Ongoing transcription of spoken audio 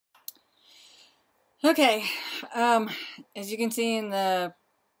Okay, um, as you can see in the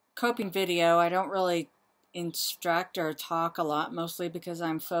coping video, I don't really instruct or talk a lot, mostly because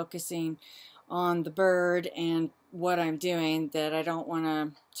I'm focusing on the bird and what I'm doing, that I don't want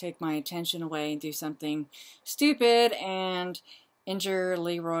to take my attention away and do something stupid and injure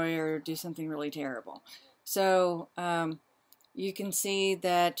Leroy or do something really terrible. So you can see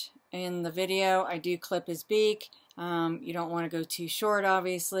that in the video I do clip his beak. You don't want to go too short,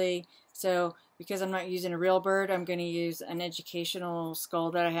 obviously. So because I'm not using a real bird, I'm going to use an educational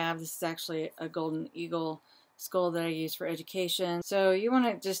skull that I have. This is actually a golden eagle skull that I use for education. So you want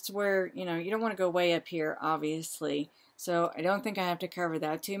to just where, you don't want to go way up here, obviously. So I don't think I have to cover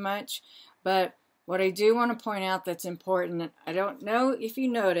that too much. But what I do want to point out that's important, I don't know if you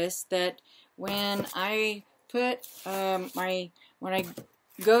noticed that when I put when I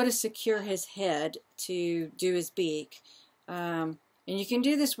go to secure his head to do his beak, and you can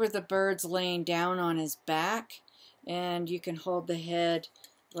do this where the bird's laying down on his back, and you can hold the head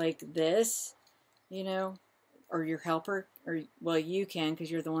like this, or your helper, or, well, you can because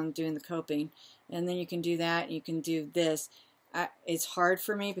you're the one doing the coping, and then you can do that, and you can do this. It's hard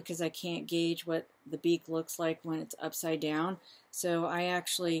for me because I can't gauge what the beak looks like when it's upside down, so I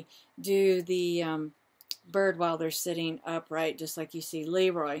actually do the bird while they're sitting upright, just like you see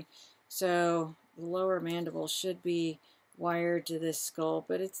Leroy. So the lower mandible should be wired to this skull,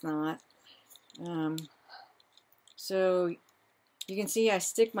 but it's not. So you can see I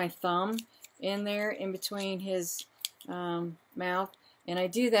stick my thumb in there in between his mouth, and I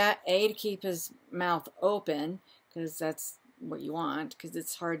do that to keep his mouth open, because that's what you want, because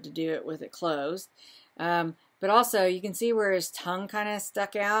it's hard to do it with it closed. But also you can see where his tongue kind of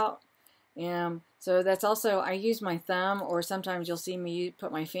stuck out. So that's also, I use my thumb, or sometimes you'll see me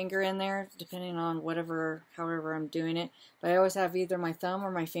put my finger in there, depending on however I'm doing it. But I always have either my thumb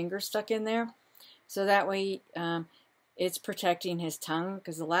or my finger stuck in there. So that way it's protecting his tongue,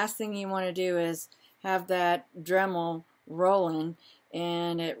 because the last thing you want to do is have that Dremel rolling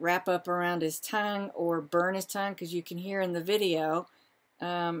and it wrap up around his tongue or burn his tongue, because you can hear in the video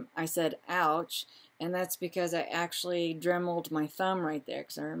I said ouch. And that's because I actually dremeled my thumb right there,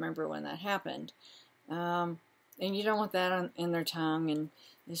 because I remember when that happened. And you don't want that in their tongue, and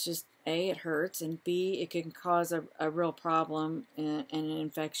it's just, A, it hurts, and B, it can cause a real problem and an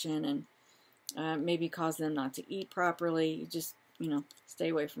infection, and maybe cause them not to eat properly. You just, stay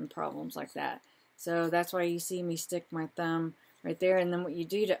away from problems like that. So that's why you see me stick my thumb right there. And then what you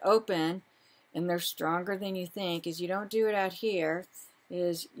do to open, and they're stronger than you think, is you don't do it out here,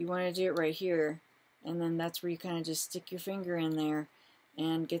 is you want to do it right here. And then that's where you kind of just stick your finger in there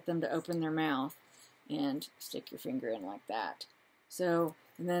and get them to open their mouth, and stick your finger in like that. So,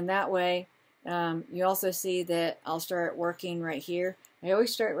 and then that way, you also see that I'll start working right here. I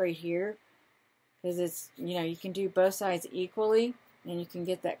always start right here because it's, you can do both sides equally, and you can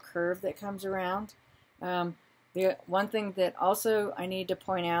get that curve that comes around. The one thing that also I need to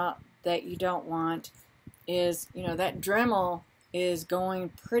point out that you don't want is, that Dremel is going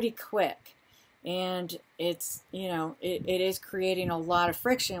pretty quick. And it's, it is creating a lot of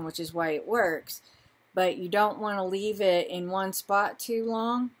friction, which is why it works. But you don't want to leave it in one spot too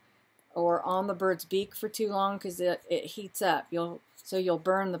long, or on the bird's beak for too long, because it heats up. So you'll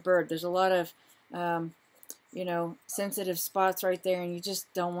burn the bird. There's a lot of, sensitive spots right there, and you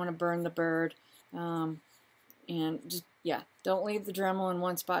just don't want to burn the bird. And just, yeah, don't leave the Dremel in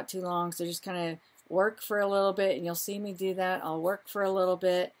one spot too long. So just kind of work for a little bit, and you'll see me do that. I'll work for a little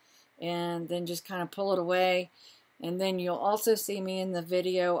bit, and then just kind of pull it away. And then you'll also see me in the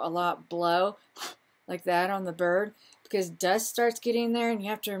video a lot blow like that on the bird, because dust starts getting there, and you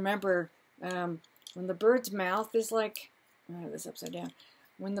have to remember when the bird's mouth is like, I have this upside down,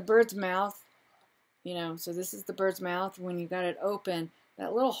 when the bird's mouth, so this is the bird's mouth, when you got it open,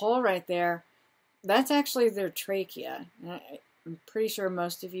 that little hole right there, that's actually their trachea. I'm pretty sure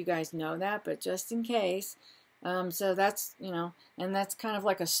most of you guys know that, but just in case. So that's, and that's kind of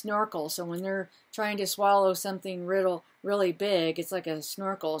like a snorkel. So when they're trying to swallow something really big, it's like a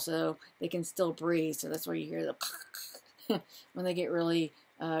snorkel, so they can still breathe. So that's where you hear the when they get really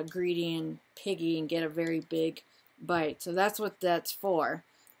greedy and piggy and get a very big bite. So that's what that's for.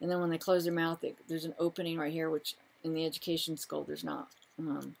 And then when they close their mouth, there's an opening right here, which in the education skull there's not.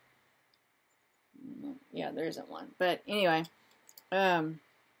 Yeah, there isn't one. But anyway,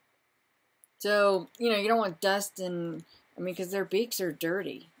 so, you don't want dust and, because their beaks are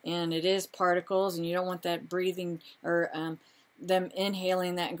dirty, and it is particles, and you don't want that breathing, or them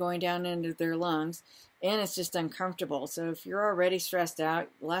inhaling that and going down into their lungs, and it's just uncomfortable. So if you're already stressed out,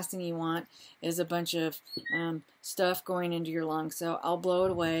 the last thing you want is a bunch of stuff going into your lungs. So I'll blow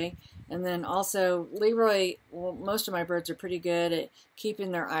it away, And then also Leroy, well, most of my birds are pretty good at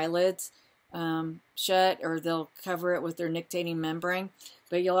keeping their eyelids shut, or they'll cover it with their nictitating membrane.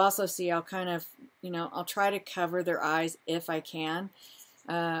 But you'll also see I'll kind of, I'll try to cover their eyes if I can,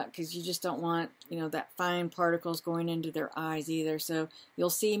 because you just don't want, that fine particles going into their eyes either. So you'll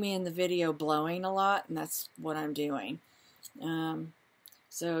see me in the video blowing a lot, and that's what I'm doing.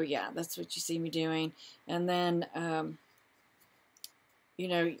 So yeah, that's what you see me doing. And then,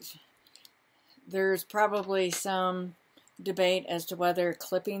 there's probably some debate as to whether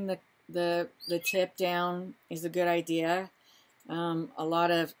clipping the tip down is a good idea. A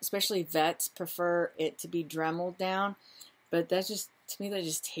lot of, especially vets, prefer it to be dremeled down, but that's just, to me, that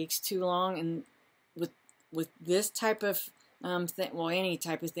just takes too long. And with this type of thing, well, any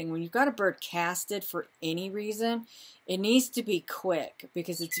type of thing, when you've got a bird casted for any reason, it needs to be quick,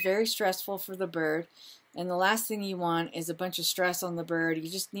 because it's very stressful for the bird. And the last thing you want is a bunch of stress on the bird. You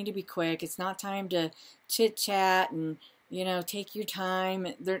just need to be quick. It's not time to chit chat and, take your time.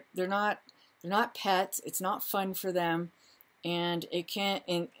 They're not pets. It's not fun for them. And it can,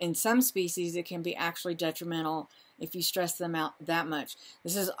 in some species, it can be actually detrimental if you stress them out that much.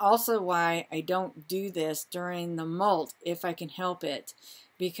 This is also why I don't do this during the molt if I can help it.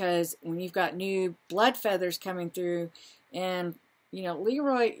 Because when you've got new blood feathers coming through, and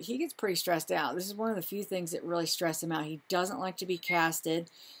Leroy, he gets pretty stressed out. This is one of the few things that really stress him out. He doesn't like to be casted.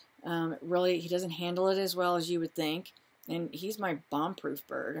 He doesn't handle it as well as you would think. And he's my bomb-proof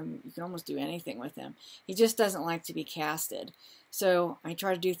bird. I mean, you can almost do anything with him. He just doesn't like to be casted. So I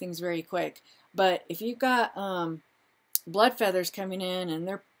try to do things very quick. But if you've got blood feathers coming in and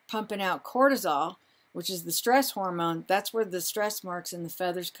they're pumping out cortisol, which is the stress hormone, that's where the stress marks in the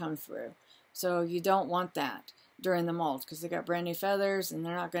feathers come through. So you don't want that during the molt, because they got brand new feathers, and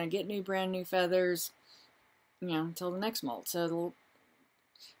they're not going to get brand new feathers, until the next molt. So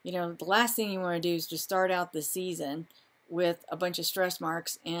the last thing you want to do is just start out the season with a bunch of stress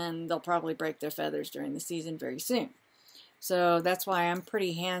marks, and they'll probably break their feathers during the season very soon. So that's why I'm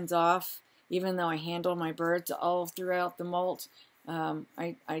pretty hands-off, even though I handle my birds all throughout the molt.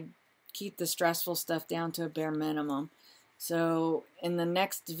 I keep the stressful stuff down to a bare minimum. So in the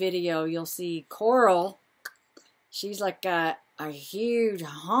next video, you'll see Coral. She's like got a huge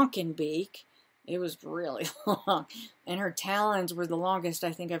honking beak. It was really long. And her talons were the longest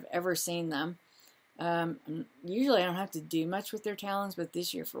I think I've ever seen them. Usually I don't have to do much with their talons, but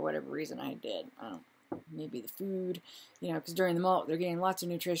this year, for whatever reason, I did. I don't know, maybe the food, because during the molt, they're getting lots of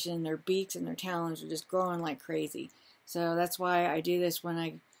nutrition. Their beaks and their talons are just growing like crazy. So that's why I do this when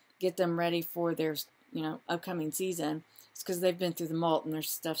I get them ready for their, upcoming season. It's because they've been through the molt and their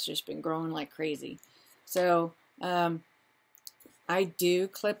stuff's just been growing like crazy. So I do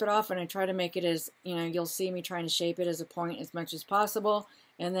clip it off, and I try to make it as, you'll see me trying to shape it as a point as much as possible.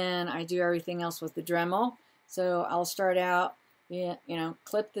 And then I do everything else with the Dremel. So I'll start out,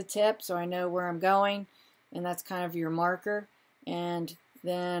 clip the tip so I know where I'm going, and that's kind of your marker. And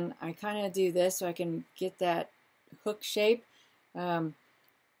then I kind of do this so I can get that hook shape. And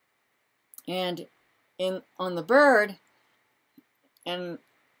on the bird, and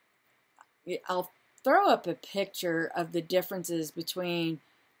I'll throw up a picture of the differences between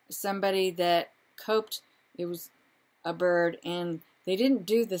somebody that coped, it was a bird, and they didn't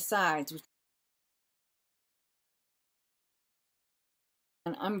do the sides.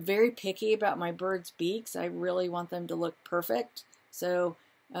 And I'm very picky about my birds' beaks. I really want them to look perfect. So,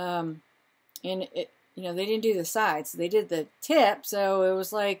 and it, they didn't do the sides. They did the tip, so it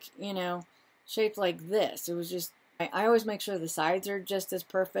was like, shaped like this. It was just, I always make sure the sides are just as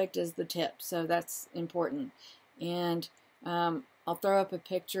perfect as the tip, so that's important. And I'll throw up a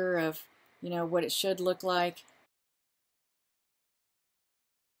picture of, what it should look like.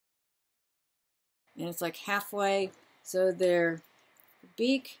 And it's like halfway, so their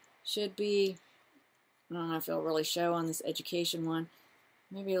beak should be, I don't know if it'll really show on this education one,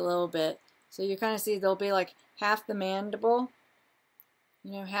 maybe a little bit. So you kind of see they'll be like half the mandible.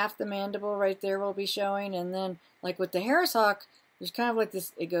 Half the mandible right there will be showing, and then like with the Harris hawk, there's kind of like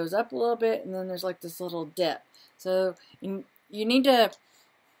this, it goes up a little bit, and then there's like this little dip. So you need to,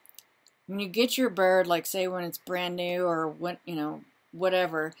 when you get your bird, like say when it's brand new or when,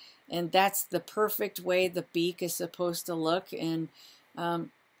 whatever, and that's the perfect way the beak is supposed to look, and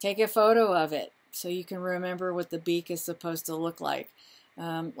take a photo of it so you can remember what the beak is supposed to look like.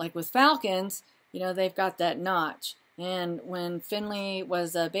 Like with falcons, they've got that notch. And when Finley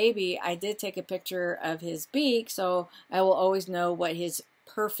was a baby, I did take a picture of his beak, so I will always know what his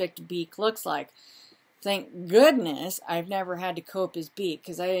perfect beak looks like. thank goodness I've never had to cope his beak,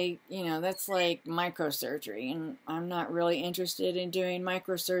 because that's like microsurgery, and I'm not really interested in doing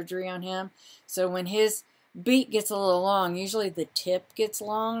microsurgery on him. So when his beak gets a little long, usually the tip gets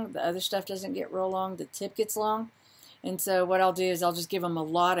long, the other stuff doesn't get real long, the tip gets long. And so what I'll do is I'll just give him a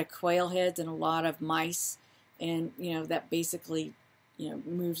lot of quail heads and a lot of mice, and that basically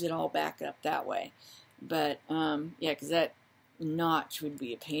moves it all back up that way. But yeah, because that notch would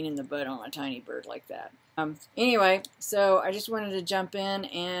be a pain in the butt on a tiny bird like that. Anyway, so I just wanted to jump in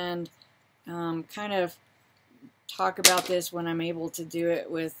and kind of talk about this when I'm able to do it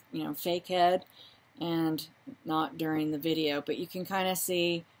with fake head and not during the video. But you can kind of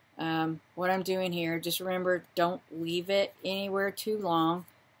see what I'm doing here. Just remember, don't leave it anywhere too long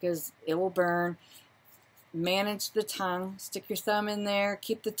because it will burn. Manage the tongue. Stick your thumb in there.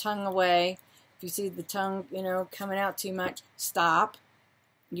 Keep the tongue away. If you see the tongue, coming out too much, stop.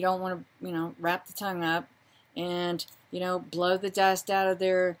 You don't want to, wrap the tongue up, and, blow the dust out of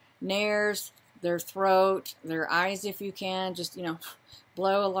their nares, their throat, their eyes if you can. Just,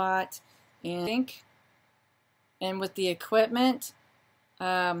 blow a lot. And with the equipment,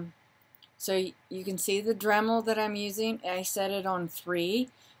 so you can see the Dremel that I'm using. I set it on 3,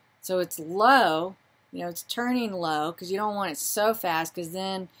 so it's low. It's turning low because you don't want it so fast, because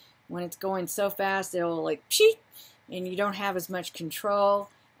then when it's going so fast, it'll like pshee, and you don't have as much control.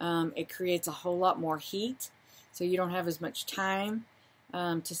 It creates a whole lot more heat, so you don't have as much time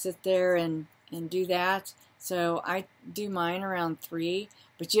to sit there and do that. So I do mine around 3,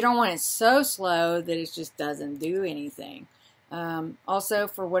 but you don't want it so slow that it just doesn't do anything. Also,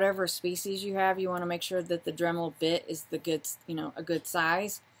 for whatever species you have, you want to make sure that the Dremel bit is the good, a good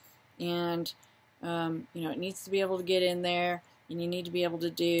size, and it needs to be able to get in there, and you need to be able to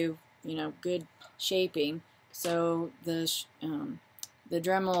do, good shaping. So the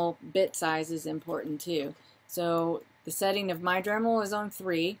Dremel bit size is important too. So the setting of my Dremel is on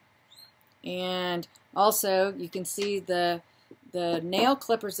 3, and also you can see the nail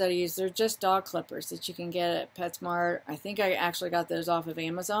clippers that I use. They're just dog clippers that you can get at PetSmart. I think I actually got those off of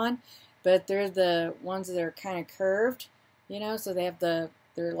Amazon, but they're the ones that are kind of curved, so they have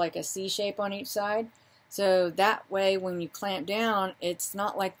they're like a C shape on each side. So that way when you clamp down, it's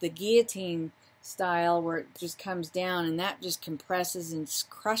not like the guillotine style where it just comes down and that just compresses and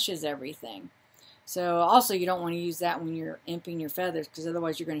crushes everything. So also you don't want to use that when you're imping your feathers, because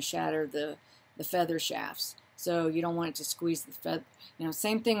otherwise you're going to shatter the feather shafts. So you don't want it to squeeze the feather.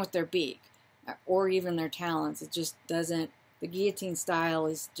 Same thing with their beak or even their talons. It just doesn't, the guillotine style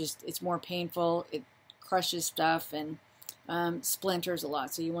is just, it's more painful. It crushes stuff and splinters a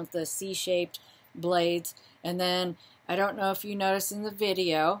lot. So you want the C-shaped blades. And then I don't know if you noticed in the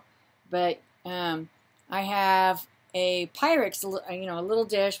video, but I have a Pyrex, a little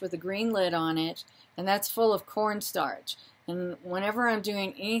dish with a green lid on it, and that's full of cornstarch. And whenever I'm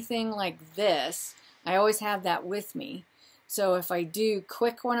doing anything like this, I always have that with me. So if I do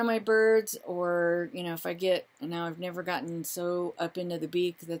quick one of my birds, or if I get, now I've never gotten so up into the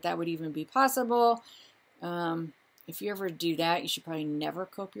beak that would even be possible. If you ever do that, you should probably never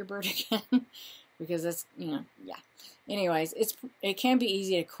cope your bird again, because that's, yeah. Anyways, it can be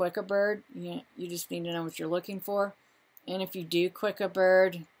easy to quick a bird. You just need to know what you're looking for. And if you do quick a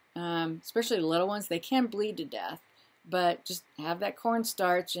bird, especially little ones, they can bleed to death. But just have that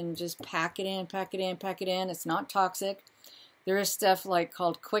cornstarch and just pack it in, pack it in, pack it in. It's not toxic. There is stuff like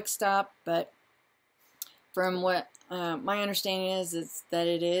called Quick Stop, but from what my understanding is that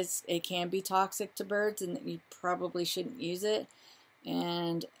it can be toxic to birds, and that you probably shouldn't use it.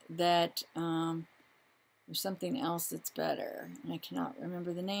 And that there's something else that's better. I cannot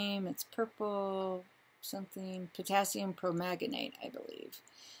remember the name. It's purple something, potassium permanganate, I believe.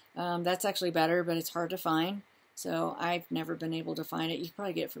 That's actually better, but it's hard to find. So I've never been able to find it. You can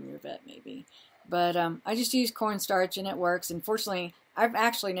probably get it from your vet maybe. But I just use cornstarch and it works. Unfortunately, I've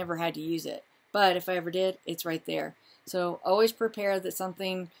actually never had to use it. But if I ever did, it's right there. So always prepare that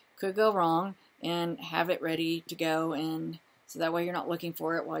something could go wrong and have it ready to go. And so that way you're not looking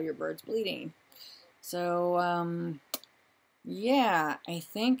for it while your bird's bleeding. So yeah, I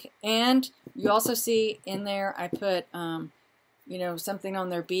think. And you also see in there I put something on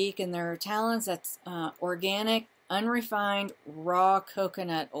their beak and their talons that's organic, unrefined, raw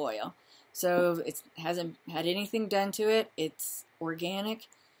coconut oil. So it hasn't had anything done to it. It's organic,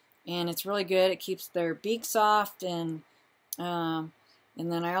 and it's really good. It keeps their beak soft, and then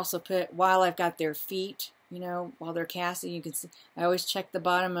I also put, while I've got their feet, while they're casting, you can see, I always check the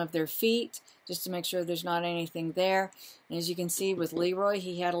bottom of their feet just to make sure there's not anything there. And as you can see with Leroy,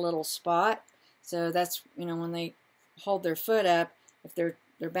 he had a little spot. So that's, when they hold their foot up, if they're,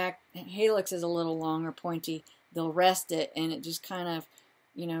 their back helix is a little long or pointy, they'll rest it and it just kind of,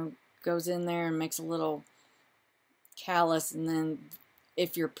 you know, goes in there and makes a little callus. And then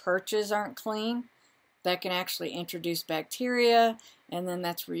if your perches aren't clean, that can actually introduce bacteria, and then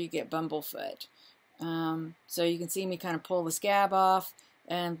that's where you get bumblefoot. So you can see me kind of pull the scab off,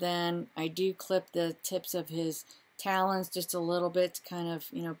 and then I do clip the tips of his talons just a little bit to kind of,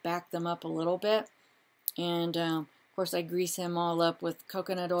 you know, back them up a little bit. And of course I grease him all up with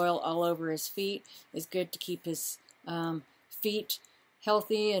coconut oil all over his feet. It's good to keep his feet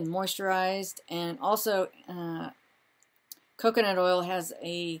healthy and moisturized. And also coconut oil has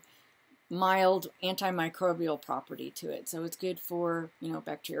a mild antimicrobial property to it, so it's good for, you know,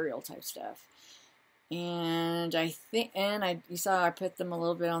 bacterial type stuff. And I think, and you saw I put them a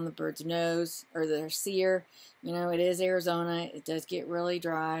little bit on the bird's nose or their cere. You know, it is Arizona, it does get really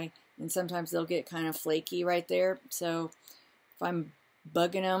dry, and sometimes they'll get kind of flaky right there. So if I'm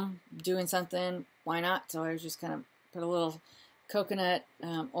bugging them doing something, why not? So I just kind of put a little coconut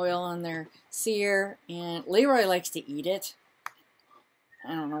oil on their cere, and Leroy likes to eat it.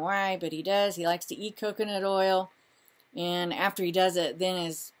 I don't know why, but he does. He likes to eat coconut oil, and after he does it, then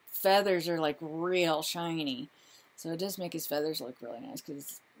his feathers are like real shiny. So it does make his feathers look really nice because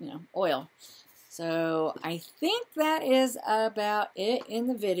it's, you know, oil. So I think that is about it in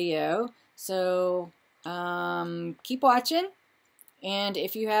the video. So keep watching, and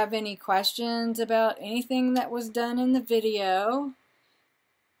if you have any questions about anything that was done in the video,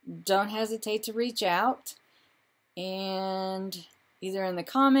 don't hesitate to reach out, and either in the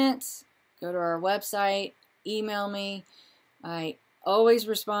comments, go to our website, email me. I always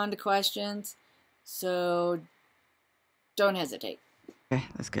respond to questions, so don't hesitate. Okay,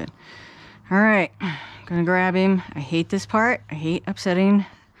 that's good. All right, I'm gonna grab him. I hate this part. I hate upsetting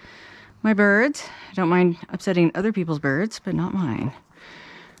my birds. I don't mind upsetting other people's birds, but not mine.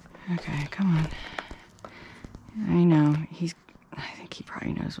 Okay, come on. I know, I think he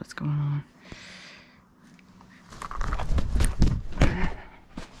probably knows what's going on.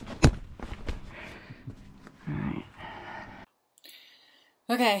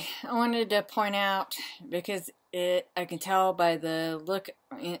 Okay, I wanted to point out, because I can tell by the look,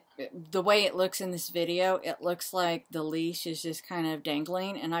 the way it looks in this video, it looks like the leash is just kind of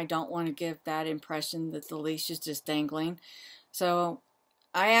dangling, and I don't want to give that impression that the leash is just dangling. So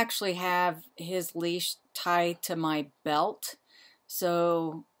I actually have his leash tied to my belt,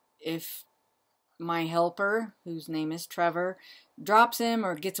 so if my helper, whose name is Trevor, drops him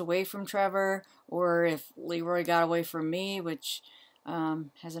or gets away from Trevor, or if Leroy got away from me, which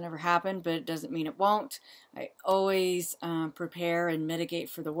hasn't ever happened, but it doesn't mean it won't, I always prepare and mitigate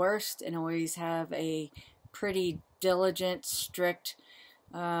for the worst, and always have a pretty diligent, strict,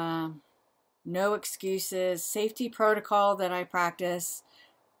 no excuses safety protocol that I practice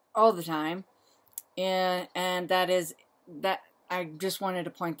all the time. And that is that. I just wanted to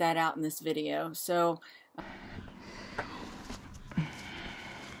point that out in this video. So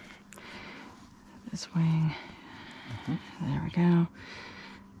this wing. There we go.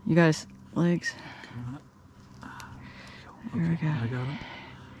 You got his legs. There we go. I got it.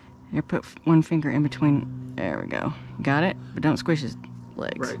 Here, put one finger in between. There we go. Got it? But don't squish his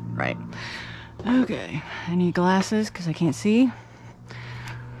legs. Right. Okay. I need glasses because I can't see.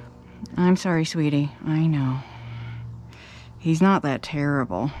 I'm sorry, sweetie. I know. He's not that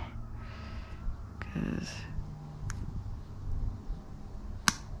terrible. Because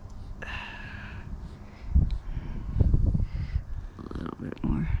a little bit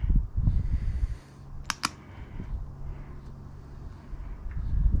more.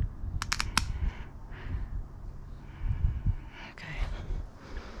 Okay.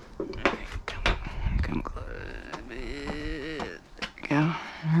 Come close. There we go.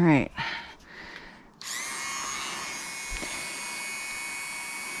 All right.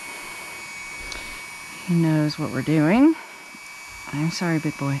 He knows what we're doing. I'm sorry,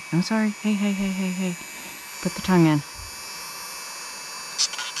 big boy. I'm sorry. Hey. Put the tongue in.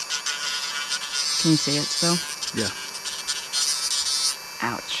 Can you see it still? Yeah.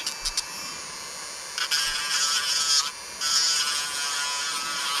 Ouch.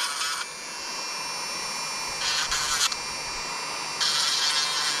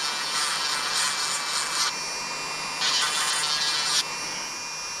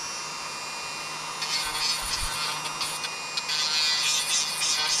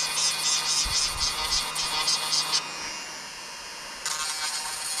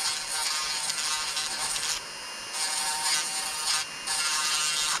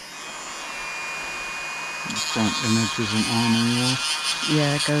 Front image isn't on anymore.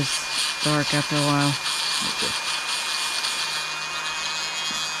 Yeah, it goes dark after a while.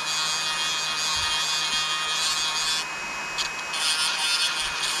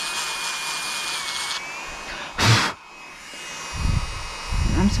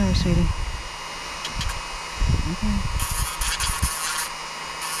 sorry, sweetie. Okay.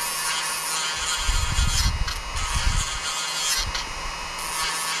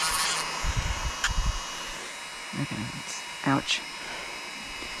 Okay, ouch.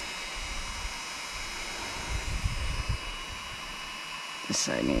 This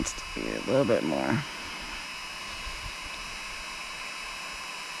side needs to be a little bit more.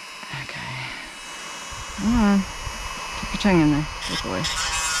 Okay. Come on. Keep your tongue in there. Good boy.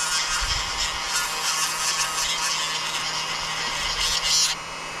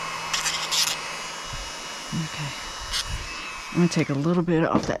 Okay. I'm going to take a little bit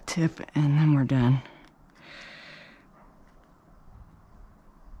off that tip and then we're done.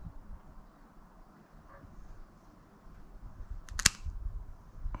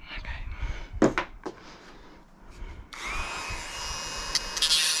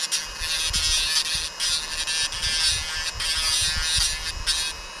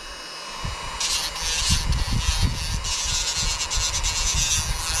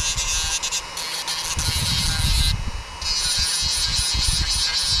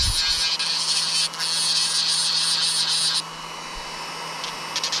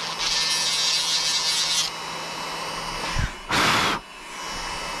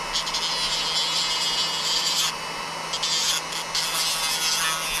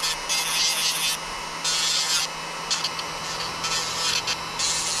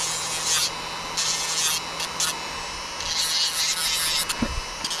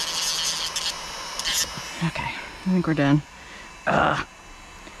 Okay, I think we're done.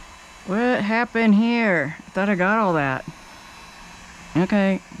 What happened here? I thought I got all that.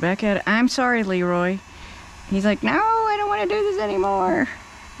 Okay, back at it. I'm sorry, Leroy. He's like, no, I don't want to do this anymore.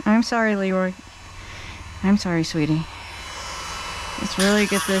 I'm sorry, Leroy. I'm sorry, sweetie. Let's really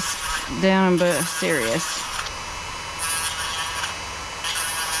get this down but serious.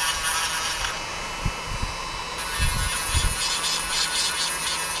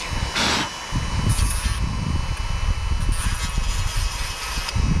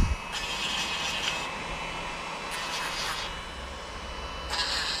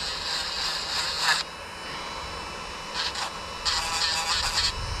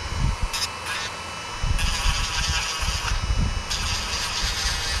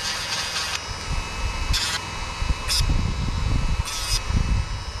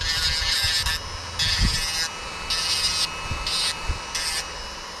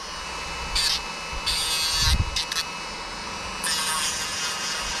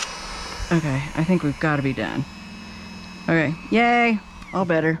 Okay, I think we've got to be done. Okay, yay, all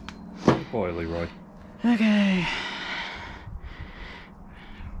better. Good boy, Leroy. Okay.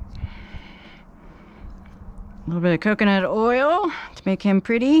 A little bit of coconut oil to make him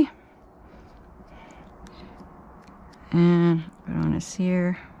pretty. And put on his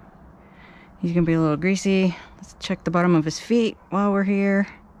ear. He's gonna be a little greasy. Let's check the bottom of his feet while we're here.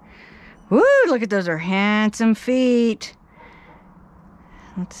 Woo, look at those are handsome feet.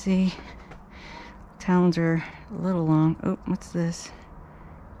 Let's see. Talons are a little long. Oh, what's this?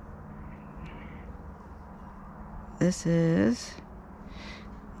 This is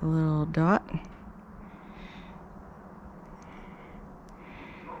a little dot.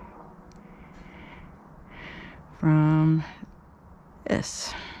 From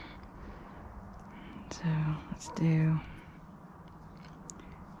this. So let's do.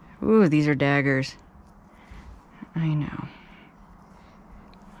 Ooh, these are daggers. I know.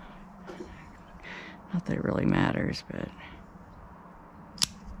 Not that it really matters, but.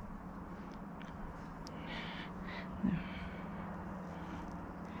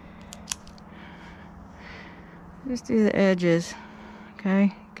 Just do the edges,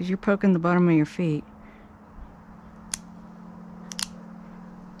 okay? Because you're poking the bottom of your feet.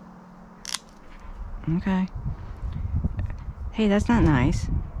 Okay. Hey, that's not nice.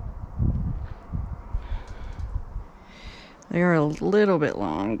 They are a little bit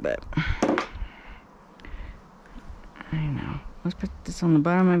long, but I know. Let's put this on the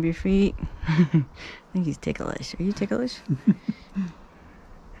bottom of your feet. I think he's ticklish. Are you ticklish?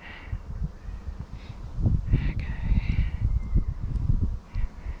 Okay.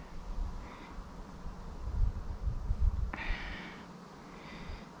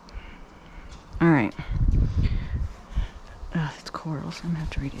 All right. Oh, that's coral, so I'm gonna have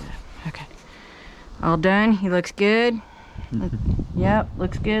to redo that. Okay. All done. He looks good. Yep,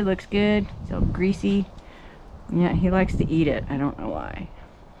 looks good, looks good. It's all greasy. Yeah, he likes to eat it. I don't know why.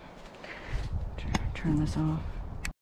 Turn this off.